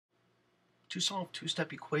To solve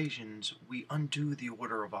two-step equations, we undo the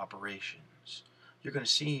order of operations. You're going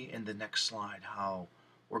to see in the next slide how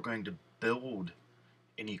we're going to build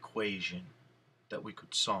an equation that we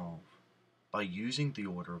could solve by using the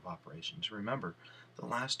order of operations. Remember, the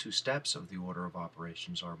last two steps of the order of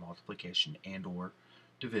operations are multiplication and or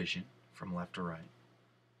division from left to right.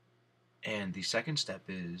 And the second step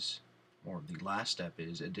is, or the last step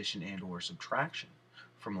is, addition and or subtraction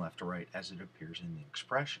from left to right as it appears in the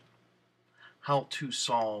expression. How to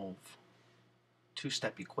solve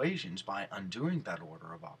two-step equations by undoing that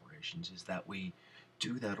order of operations is that we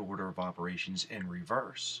do that order of operations in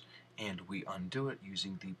reverse, and we undo it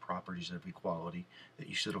using the properties of equality that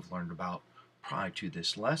you should have learned about prior to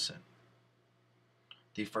this lesson.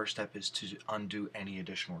 The first step is to undo any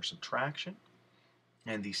addition or subtraction,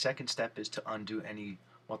 and the second step is to undo any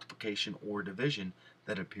multiplication or division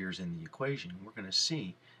that appears in the equation. We're going to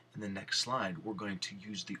see in the next slide, we're going to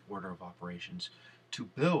use the order of operations to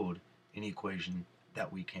build an equation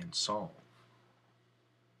that we can solve.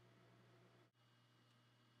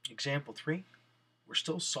 Example 3, we're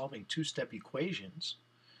still solving two-step equations,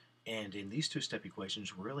 and in these two-step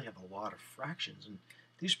equations we really have a lot of fractions, and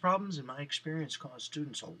these problems in my experience cause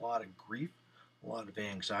students a lot of grief, a lot of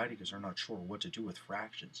anxiety because they're not sure what to do with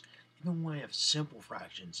fractions. Even when we have simple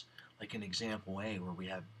fractions, like in example A where we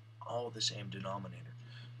have all the same denominator,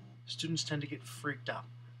 students tend to get freaked out.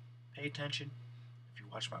 Pay attention. If you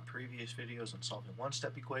watch my previous videos on solving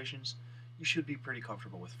one-step equations, you should be pretty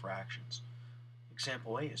comfortable with fractions.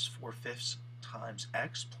 Example A is 4/5 times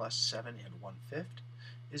x plus 7 1/5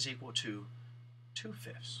 is equal to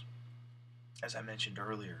 2/5. As I mentioned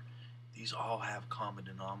earlier, these all have common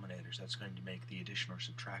denominators. That's going to make the addition or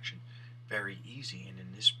subtraction very easy. And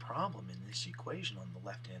in this problem, in this equation on the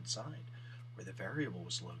left-hand side, where the variable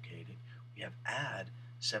is located, we have add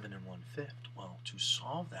 7 1/5. Well, to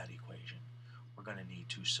solve that equation, we're going to need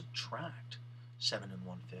to subtract 7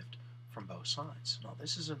 1/5 from both sides. Now,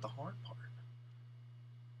 this isn't the hard part.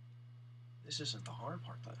 This isn't the hard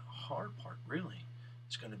part. The hard part, really,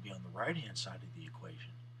 is going to be on the right-hand side of the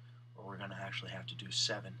equation, where we're going to actually have to do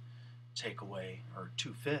 7 take away, or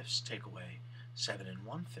 2/5 take away 7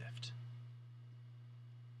 1/5.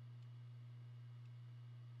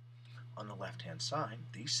 On the left-hand side,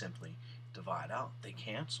 these simply divide out, they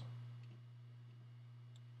cancel.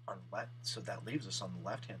 So that leaves us on the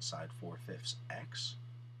left-hand side 4/5 x.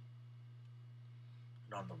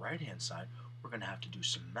 And on the right-hand side, we're going to have to do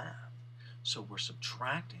some math. So we're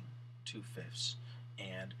subtracting 2/5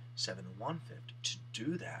 and 7 1/5. To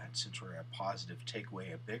do that, since we're at positive, take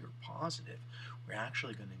away a bigger positive, we're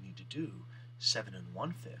actually going to need to do 7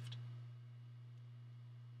 1/5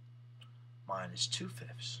 minus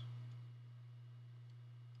 2/5.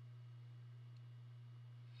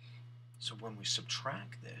 So when we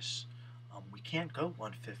subtract this, we can't go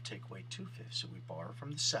 1/5 take away 2/5, so we borrow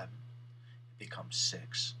from the 7. It becomes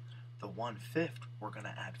 6. The 1/5, we're going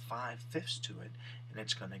to add 5/5 to it, and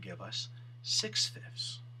it's going to give us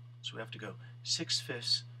 6/5. So we have to go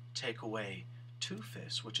 6/5 take away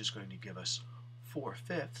 2/5, which is going to give us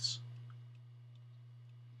 4/5.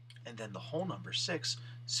 And then the whole number 6,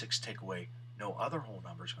 6 take away no other whole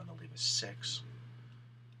number is going to leave us 6.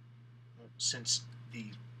 Since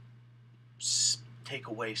the take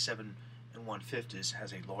away 7 1/5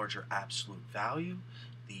 has a larger absolute value,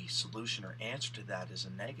 the solution or answer to that is a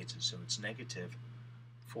negative, so it's negative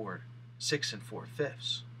for 6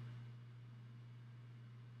 4/5.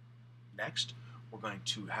 Next, we're going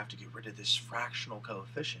to have to get rid of this fractional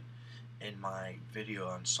coefficient. In my video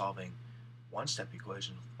on solving one-step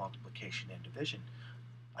equations with multiplication and division,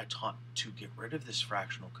 I taught to get rid of this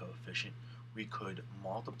fractional coefficient, we could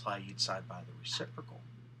multiply each side by the reciprocal.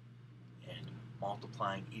 And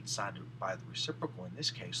multiplying each side by the reciprocal in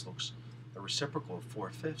this case looks, the reciprocal of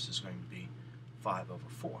 4/5 is going to be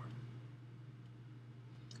 5/4.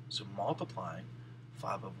 So multiplying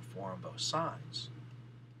 5/4 on both sides,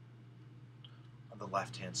 on the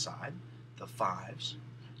left-hand side, the 5's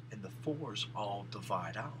and the 4's all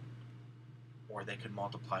divide out. Or they could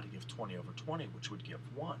multiply to give 20/20, which would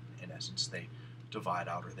give 1. In essence, they divide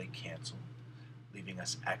out or they cancel, leaving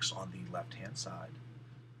us x on the left-hand side,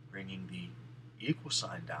 bringing the equal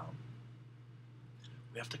sign down.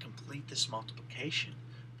 We have to complete this multiplication,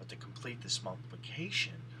 but to complete this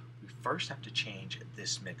multiplication, we first have to change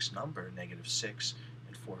this mixed number, -6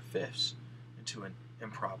 4/5, into an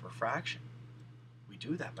improper fraction. We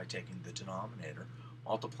do that by taking the denominator,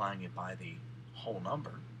 multiplying it by the whole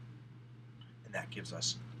number, and that gives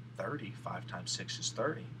us 30. 5 times 6 is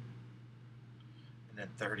 30. And then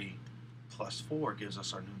 30 plus 4 gives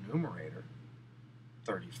us our new numerator,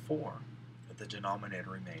 34. But the denominator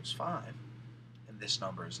remains 5. this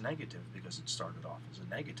number is negative because it started off as a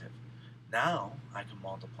negative. Now I can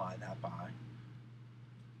multiply that by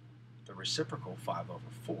the reciprocal 5 over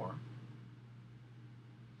 4.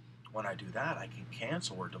 When I do that, I can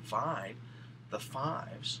cancel or divide the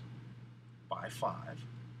 5's by 5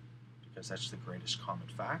 because that's the greatest common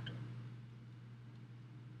factor.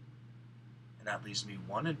 And that leaves me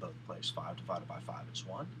 1 in both places. 5 divided by 5 is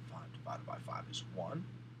 1. 5 divided by 5 is 1.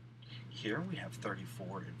 Here we have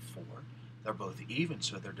 34 and 4. They're both even,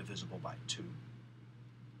 so they're divisible by 2.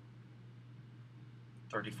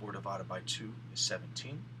 34 divided by 2 is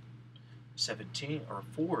 17.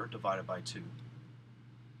 4 divided by 2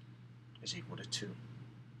 is equal to 2.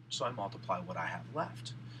 So I multiply what I have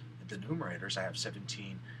left. In the numerators, I have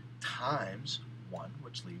 17 times 1,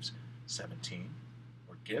 which leaves 17,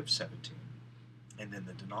 or gives 17. And then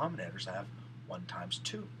the denominators, I have 1 times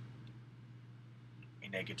 2. A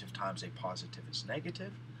negative times a positive is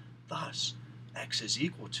negative. Thus, x is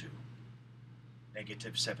equal to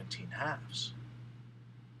negative 17 halves.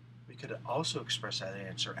 We could also express that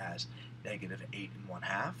answer as negative 8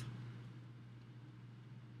 1/2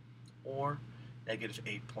 or negative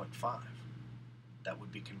 8.5. That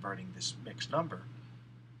would be converting this mixed number,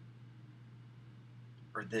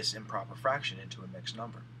 or this improper fraction, into a mixed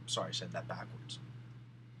number. Sorry, I said that backwards.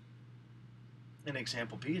 In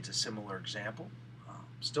example B, it's a similar example.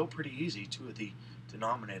 Still pretty easy. Two of the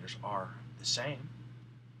denominators are the same.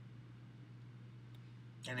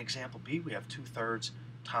 In example B, we have 2/3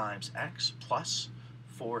 times x plus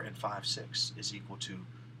 4 5/6 is equal to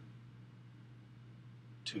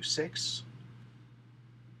 2/6.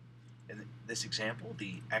 In this example,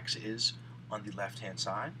 the x is on the left-hand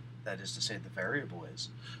side. That is to say, the variable is.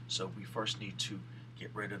 So we first need to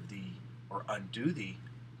get rid of the, or undo the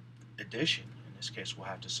addition. In this case, we'll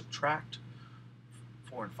have to subtract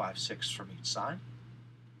 4 5/6 from each side.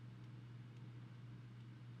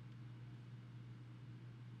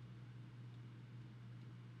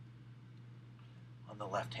 On the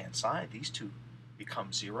left-hand side, these two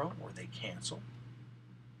become 0, or they cancel,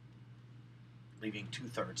 leaving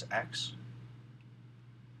 2/3 x.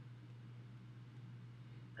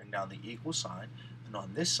 Bring down the equal sign, and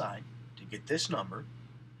on this side, to get this number,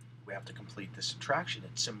 we have to complete the subtraction.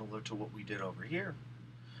 It's similar to what we did over here,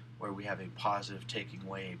 where we have a positive taking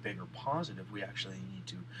away a bigger positive. We actually need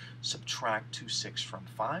to subtract 2/6 from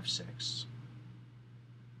 5/6.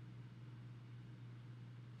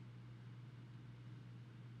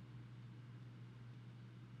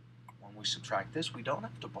 When we subtract this, we don't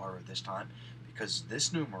have to borrow this time because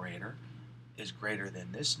this numerator is greater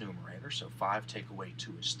than this numerator. So 5 take away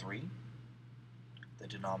 2 is 3. The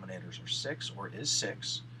denominators are 6, or is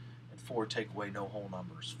 6. And 4 take away no whole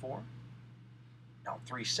number is 4. Now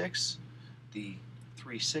 3/6, the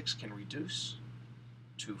 3/6 can reduce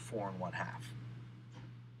to 4 1/2.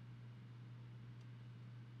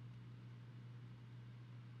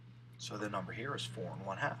 So the number here is 4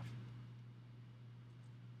 1/2.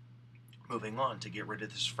 Moving on, to get rid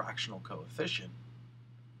of this fractional coefficient,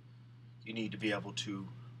 you need to be able to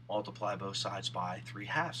multiply both sides by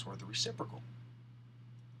 3/2, or the reciprocal.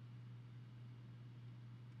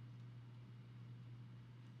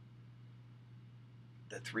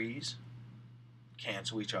 The 3's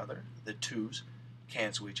cancel each other, the 2's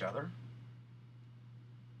cancel each other,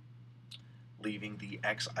 leaving the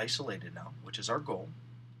x isolated now, which is our goal.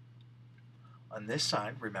 On this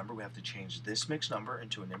side, remember, we have to change this mixed number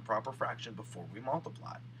into an improper fraction before we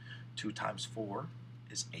multiply. 2 times 4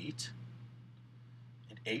 is 8,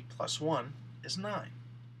 and 8 plus 1 is 9.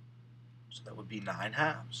 So that would be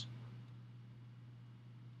 9/2.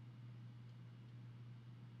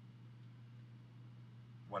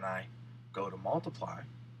 When I go to multiply,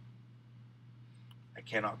 I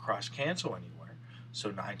cannot cross cancel anywhere,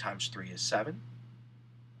 so 9 times 3 is 7.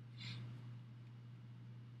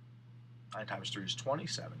 9 times 3 is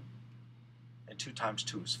 27, and 2 times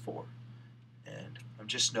 2 is 4. And I'm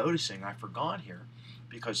just noticing I forgot here,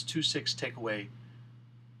 because 2/6 take away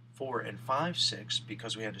 4 5/6,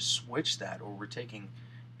 because we had to switch that, or we're taking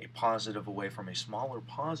a positive away from a smaller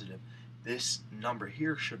positive. This number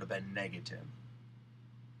here should have been negative.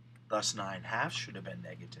 Thus 9/2 should have been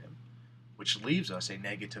negative, which leaves us a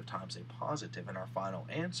negative times a positive, and our final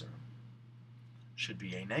answer should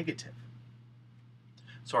be a negative.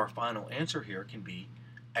 So our final answer here can be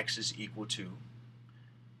x is equal to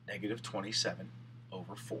negative 27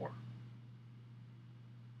 over 4.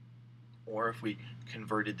 Or if we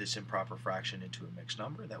converted this improper fraction into a mixed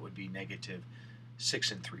number, that would be negative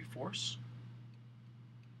 6 3/4,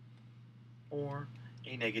 or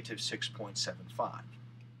a negative 6.75.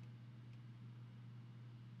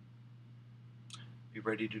 Be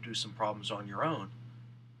ready to do some problems on your own,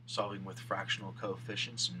 solving with fractional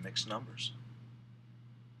coefficients and mixed numbers.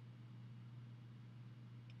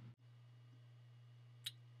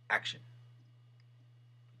 Action.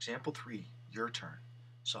 Example 3, your turn,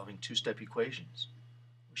 solving two-step equations.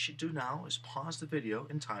 What you should do now is pause the video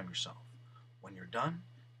and time yourself. When you're done,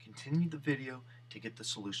 continue the video to get the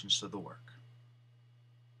solutions to the work.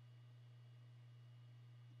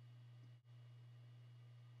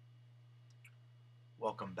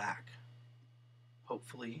 Welcome back.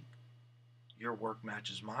 Hopefully, your work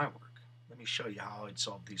matches my work. Let me show you how I'd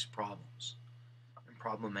solve these problems. In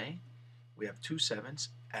problem A, we have 2/7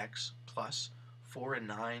 x plus 4 and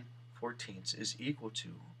 9/14 is equal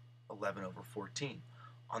to 11/14.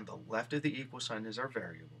 On the left of the equal sign is our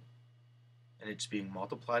variable, and it's being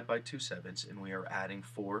multiplied by 2/7, and we are adding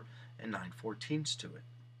 4 and 9/14 to it.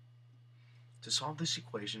 To solve this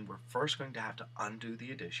equation, we're first going to have to undo the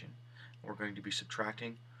addition. We're going to be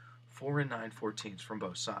subtracting 4 and 9/14 from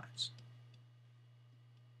both sides.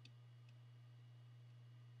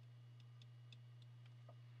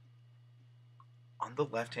 On the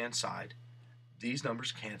left-hand side, these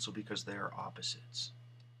numbers cancel because they are opposites.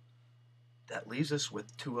 That leaves us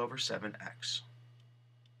with 2/7x.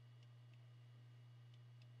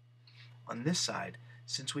 On this side,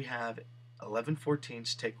 since we have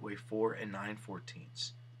 11/14 take away 4 and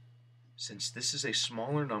 9/14, since this is a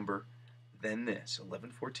smaller number than this,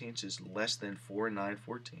 11/14 is less than 4 and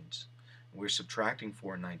 9/14, we're subtracting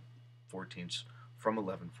 4 and 9/14 from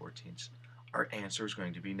 11/14, our answer is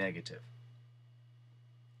going to be negative.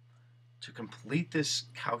 To complete this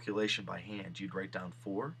calculation by hand, you'd write down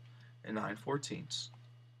 4 and 9/14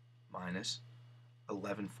 minus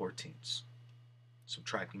 11/14,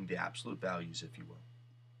 subtracting the absolute values, if you will.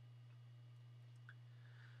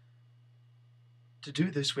 To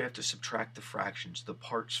do this, we have to subtract the fractions, the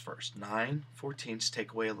parts first. 9/14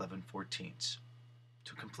 take away 11/14.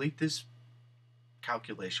 To complete this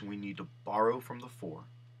calculation, we need to borrow from the 4.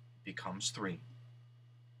 It becomes 3.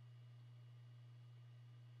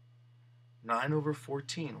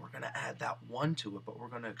 9/14, we're going to add that 1 to it, but we're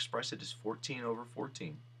going to express it as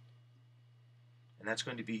 14/14. And that's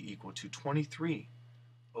going to be equal to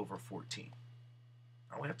 23/14.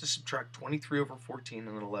 Now we have to subtract 23/14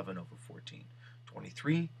 and 11/14.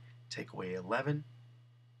 23 take away 11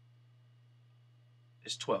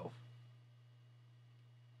 is 12.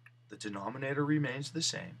 The denominator remains the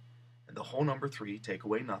same, and the whole number 3 take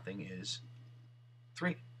away nothing is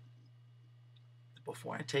 3.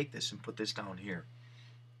 Before I take this and put this down here,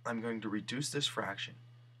 I'm going to reduce this fraction.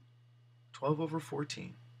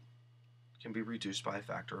 12/14 can be reduced by a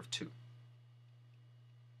factor of 2.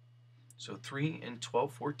 So 3 and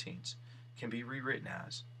 12/14 can be rewritten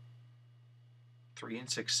as 3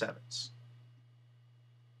 and 6/7.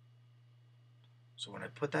 So when I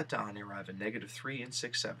put that down here, I have a negative 3 and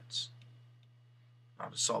 6/7. Now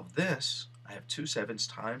to solve this, I have 2/7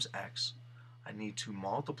 times x. I need to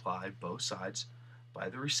multiply both sides by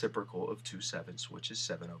the reciprocal of 2/7, which is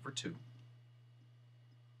 7/2.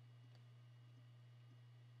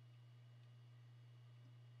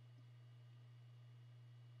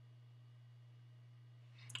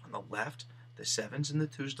 On the left, the 7's and the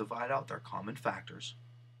 2's divide out their common factors,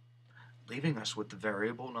 leaving us with the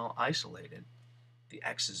variable now isolated, the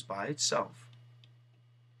x's by itself.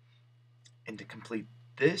 And to complete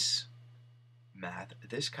this math,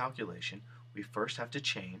 this calculation, we first have to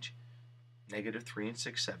change negative 3 and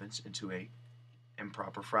 6/7 into a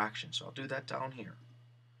improper fraction. So I'll do that down here.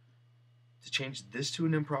 To change this to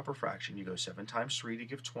an improper fraction, you go 7 times 3 to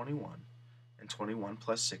give 21, and 21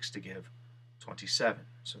 plus 6 to give 27.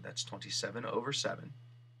 So that's 27/7,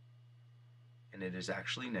 and it is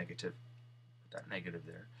actually negative. Put that negative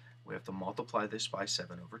there. We have to multiply this by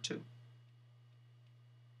 7/2.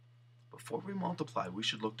 Before we multiply, we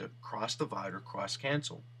should look to cross divide or cross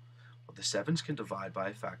cancel. Well, the 7's can divide by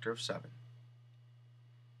a factor of 7.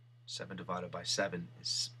 7 divided by 7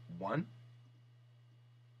 is 1.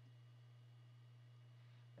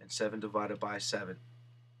 And 7 divided by 7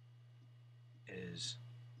 is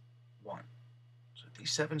 1. So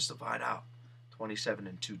these 7's divide out. 27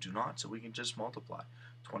 and 2 do not, so we can just multiply.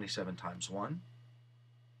 27 times 1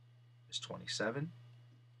 is 27,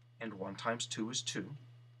 and 1 times 2 is 2.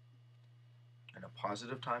 And a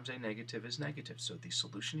positive times a negative is negative. So the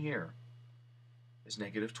solution here is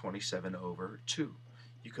negative 27/2.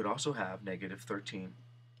 You could also have negative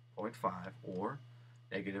 13.5 or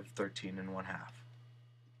negative 13 1/2.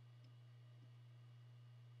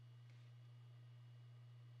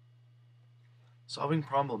 Solving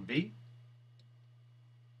problem B,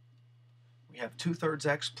 we have 2/3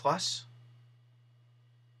 x plus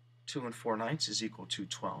 2 and 4/9 is equal to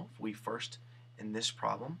 12. We first, in this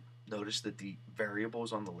problem, notice that the variable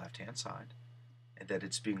is on the left-hand side and that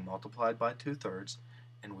it's being multiplied by 2/3,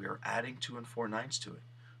 and we are adding 2 and 4/9 to it.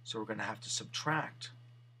 So we're going to have to subtract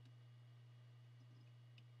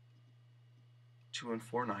 2 and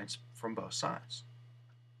 4/9 from both sides.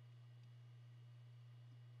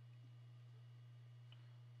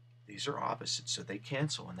 These are opposites, so they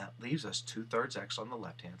cancel, and that leaves us 2/3 x on the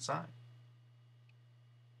left-hand side.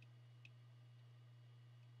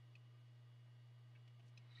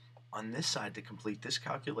 On this side, to complete this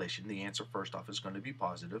calculation, the answer first off is going to be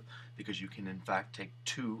positive because you can in fact take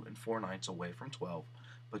 2 and 4/9 away from 12.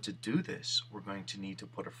 But to do this, we're going to need to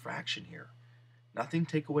put a fraction here. Nothing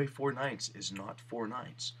take away 4/9 is not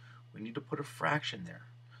 4/9. We need to put a fraction there.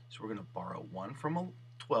 So we're going to borrow 1 from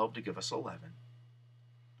 12 to give us 11.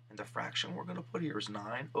 And the fraction we're going to put here is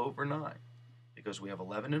 9 over 9 because we have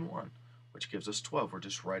 11 and 1, which gives us 12. We're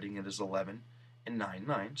just writing it as 11 and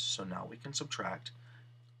 9/9. So now we can subtract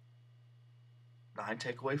 9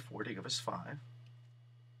 take away 4 to give us 5.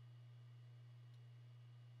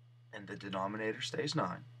 And the denominator stays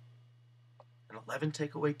 9. And 11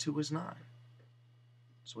 take away 2 is 9.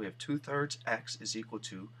 So we have 2/3 x is equal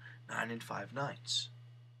to 9 and 5/9.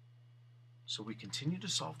 So we continue to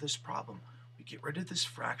solve this problem. We get rid of this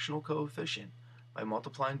fractional coefficient by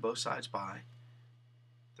multiplying both sides by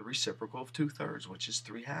the reciprocal of 2/3, which is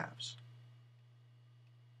 3/2.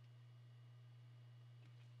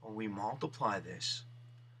 When we multiply this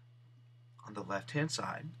on the left-hand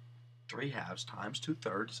side, 3/2 times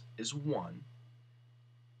 2/3 is 1.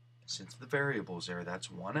 Since the variable is there, that's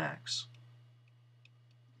 1x.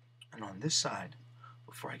 And on this side,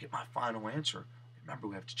 before I get my final answer, remember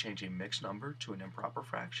we have to change a mixed number to an improper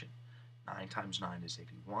fraction. 9 times 9 is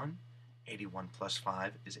 81. 81 plus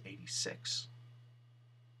 5 is 86.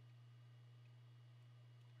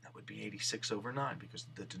 That would be 86 over 9 because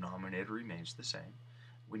the denominator remains the same.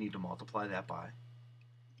 We need to multiply that by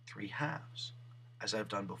 3/2. As I've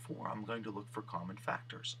done before, I'm going to look for common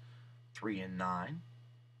factors. 3 and 9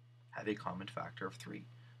 have a common factor of 3.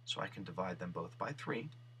 So I can divide them both by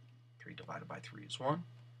 3. 3 divided by 3 is 1.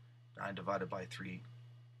 9 divided by 3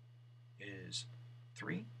 is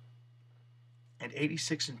 3. And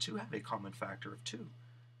 86 and 2 have a common factor of 2.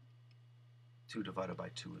 2 divided by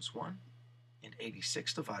 2 is 1. And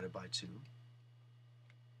 86 divided by 2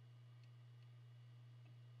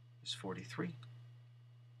 is 43.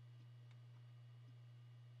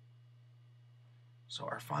 So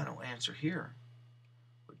our final answer here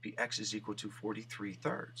would be x is equal to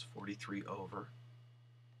 43/3. 43 over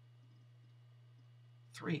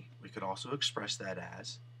 3. We could also express that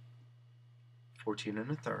as 14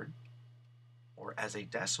 1/3, or as a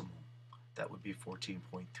decimal, that would be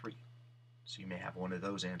 14.3. So you may have one of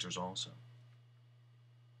those answers also.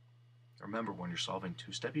 Remember, when you're solving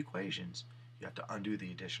two-step equations, you have to undo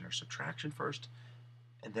the addition or subtraction first,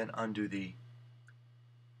 and then undo the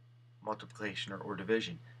multiplication or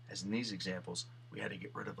division. As in these examples, we had to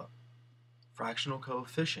get rid of a fractional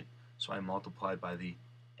coefficient, so I multiplied by the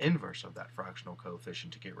inverse of that fractional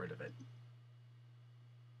coefficient to get rid of it.